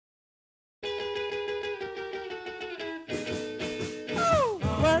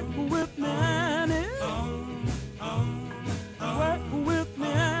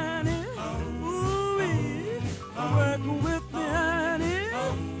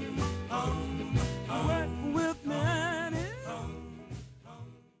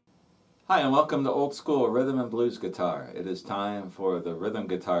Hi and welcome to Old School Rhythm and Blues Guitar. It is time for the rhythm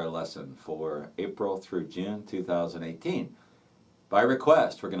guitar lesson for April through June 2018. By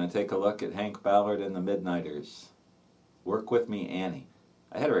request, we're going to take a look at Hank Ballard and the Midnighters' Work With Me Annie.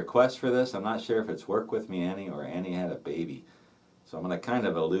 I had a request for this. I'm not sure if it's Work With Me Annie or Annie Had a Baby. So I'm going to kind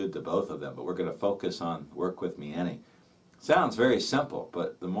of allude to both of them, but we're going to focus on Work With Me Annie. Sounds very simple,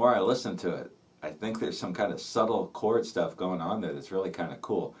 but the more I listen to it, I think there's some kind of subtle chord stuff going on there that's really kind of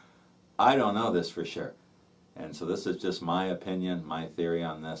cool. I don't know this for sure, and so this is just my opinion, my theory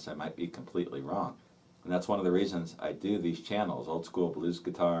on this. I might be completely wrong, and that's one of the reasons I do these channels, Old School Blues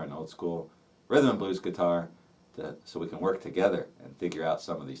Guitar and Old School Rhythm and Blues Guitar, so we can work together and figure out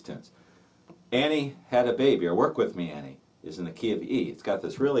some of these tunes. Annie Had a Baby, or Work With Me Annie, is in the key of E. It's got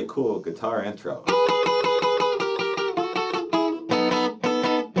this really cool guitar intro.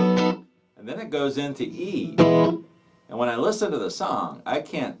 And then it goes into E. And when I listen to the song, I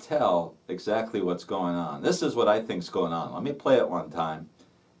can't tell exactly what's going on. This is what I think's going on. Let me play it one time,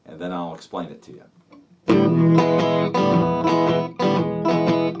 and then I'll explain it to you.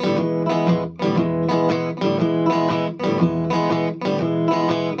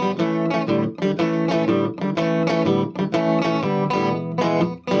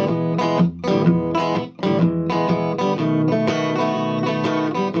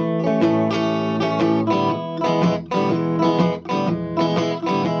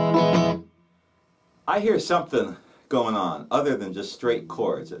 I hear something going on other than just straight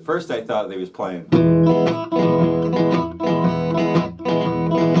chords. At first I thought they was playing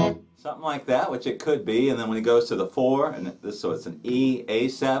something like that, which it could be, and then when he goes to the 4, and this, so it's an E,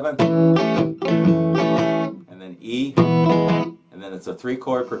 A7, and then E, and then it's a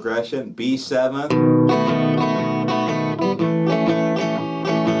 3-chord progression, B7,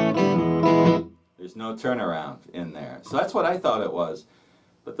 there's no turnaround in there. So that's what I thought it was.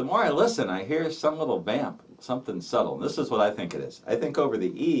 But the more I listen, I hear some little vamp, something subtle. And this is what I think it is. I think over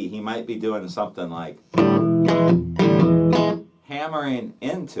the E, he might be doing something like hammering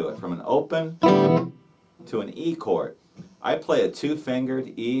into it from an open to an E chord. I play a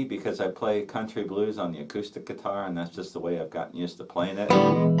 2-fingered E because I play country blues on the acoustic guitar, and that's just the way I've gotten used to playing it.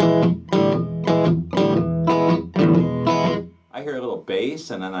 I hear a little bass,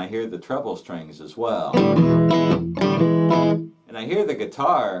 and then I hear the treble strings as well. And I hear the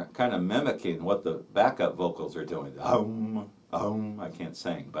guitar kind of mimicking what the backup vocals are doing. I can't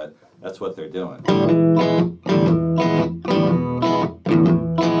sing, but that's what they're doing.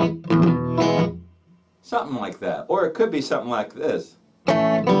 Something like that. Or it could be something like this.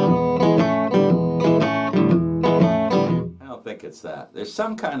 I don't think it's that. There's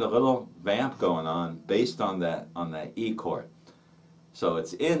some kind of little vamp going on based on that E chord. So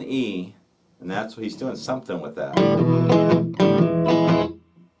it's in E, and that's what he's doing, something with that.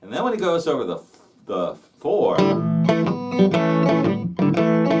 And then when he goes over the 4,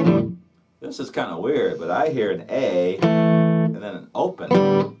 this is kind of weird, but I hear an A and then an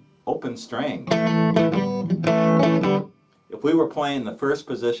open string. If we were playing the first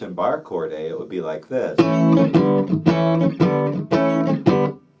position bar chord A, it would be like this.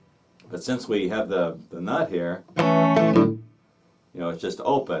 But since we have the nut here, you know, it's just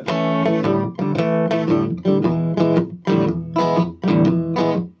open.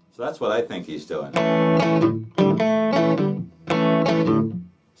 So that's what I think he's doing.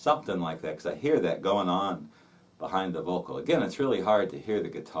 Something like that, because I hear that going on behind the vocal. Again, it's really hard to hear the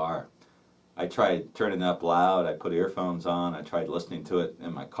guitar. I tried turning it up loud, I put earphones on, I tried listening to it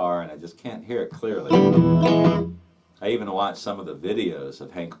in my car, and I just can't hear it clearly. I even watched some of the videos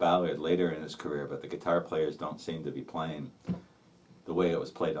of Hank Ballard later in his career, but the guitar players don't seem to be playing the way it was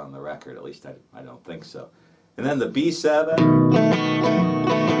played on the record. At least I don't think so. And then the B7,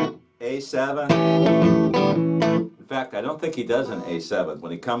 A7. In fact, I don't think he does an A7.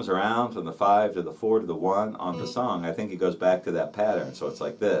 When he comes around from the 5 to the 4 to the 1 on the song, I think he goes back to that pattern. So it's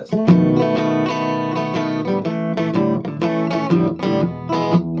like this.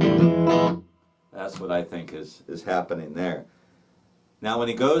 That's what I think is happening there. Now when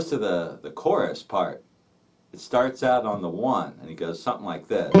he goes to the chorus part, it starts out on the 1, and he goes something like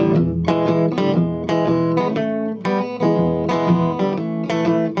this.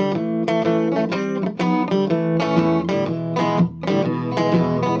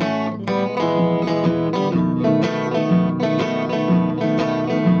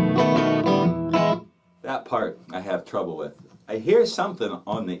 That part I have trouble with. I hear something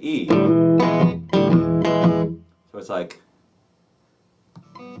on the E. So it's like,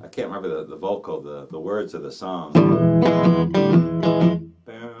 I can't remember the vocal, the words of the song.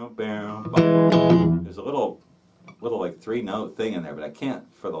 There's a little like 3-note thing in there, but I can't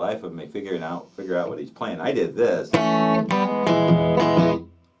for the life of me figure out what he's playing. I did this,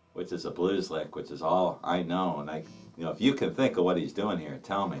 which is a blues lick, which is all I know. And if you can think of what he's doing here,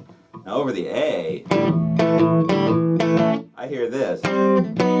 tell me. Now over the A, I hear this,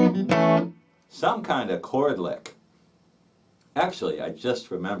 some kind of chord lick. Actually, I just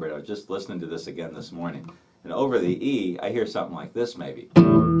remembered. I was just listening to this again this morning. And over the E, I hear something like this maybe.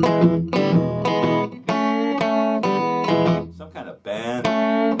 Some kind of bend.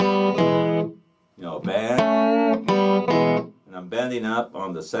 Bend. And I'm bending up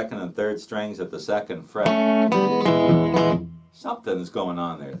on the second and third strings at the second fret. Something's going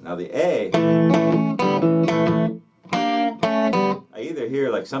on there. Now the A, I either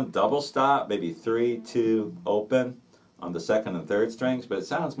hear like some double stop, maybe 3-2 open on the second and third strings, but it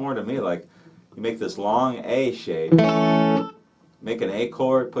sounds more to me like you make this long A shape, make an A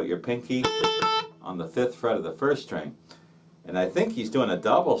chord, put your pinky on the 5th fret of the 1st string, and I think he's doing a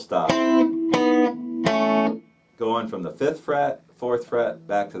double stop, going from the 5th fret, 4th fret,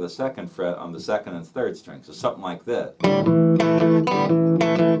 back to the 2nd fret on the 2nd and 3rd string, so something like this.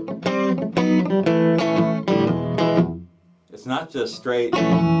 It's not just straight.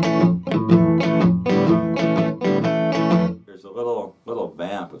 There's a little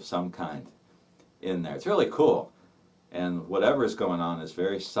vamp of some kind in there. It's really cool, and whatever's going on is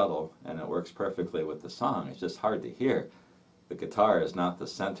very subtle, and it works perfectly with the song. It's just hard to hear. The guitar is not the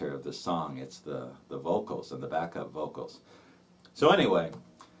center of the song. It's the vocals and the backup vocals. So anyway,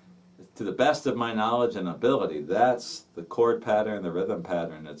 to the best of my knowledge and ability, that's the chord pattern, the rhythm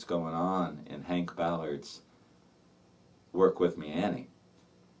pattern that's going on in Hank Ballard's Work With Me, Annie.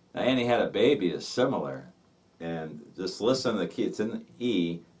 Now, Annie Had a Baby is similar, and just listen to the key. It's in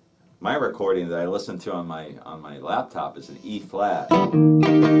E. My recording that I listened to on my laptop is an E flat,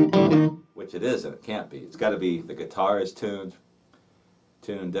 which it isn't. It can't be. It's got to be the guitar is tuned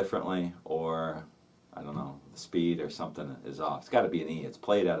differently, or I don't know, the speed or something is off. It's got to be an E. It's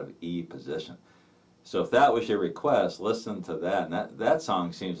played out of E position. So if that was your request, listen to that. And that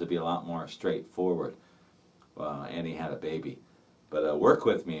song seems to be a lot more straightforward. Annie Had a Baby. But Work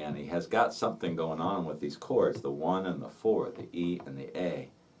With Me, Annie has got something going on with these chords, the 1 and the 4, the E and the A.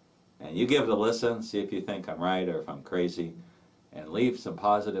 And you give it a listen, see if you think I'm right or if I'm crazy, and leave some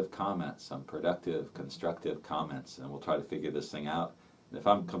positive comments, some productive, constructive comments, and we'll try to figure this thing out. And if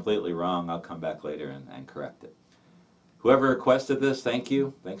I'm completely wrong, I'll come back later and correct it. Whoever requested this, thank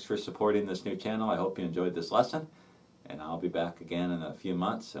you. Thanks for supporting this new channel. I hope you enjoyed this lesson, and I'll be back again in a few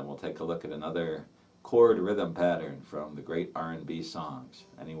months, and we'll take a look at another chord rhythm pattern from the great R&B songs,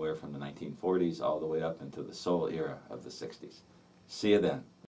 anywhere from the 1940s all the way up into the soul era of the 60s. See you then.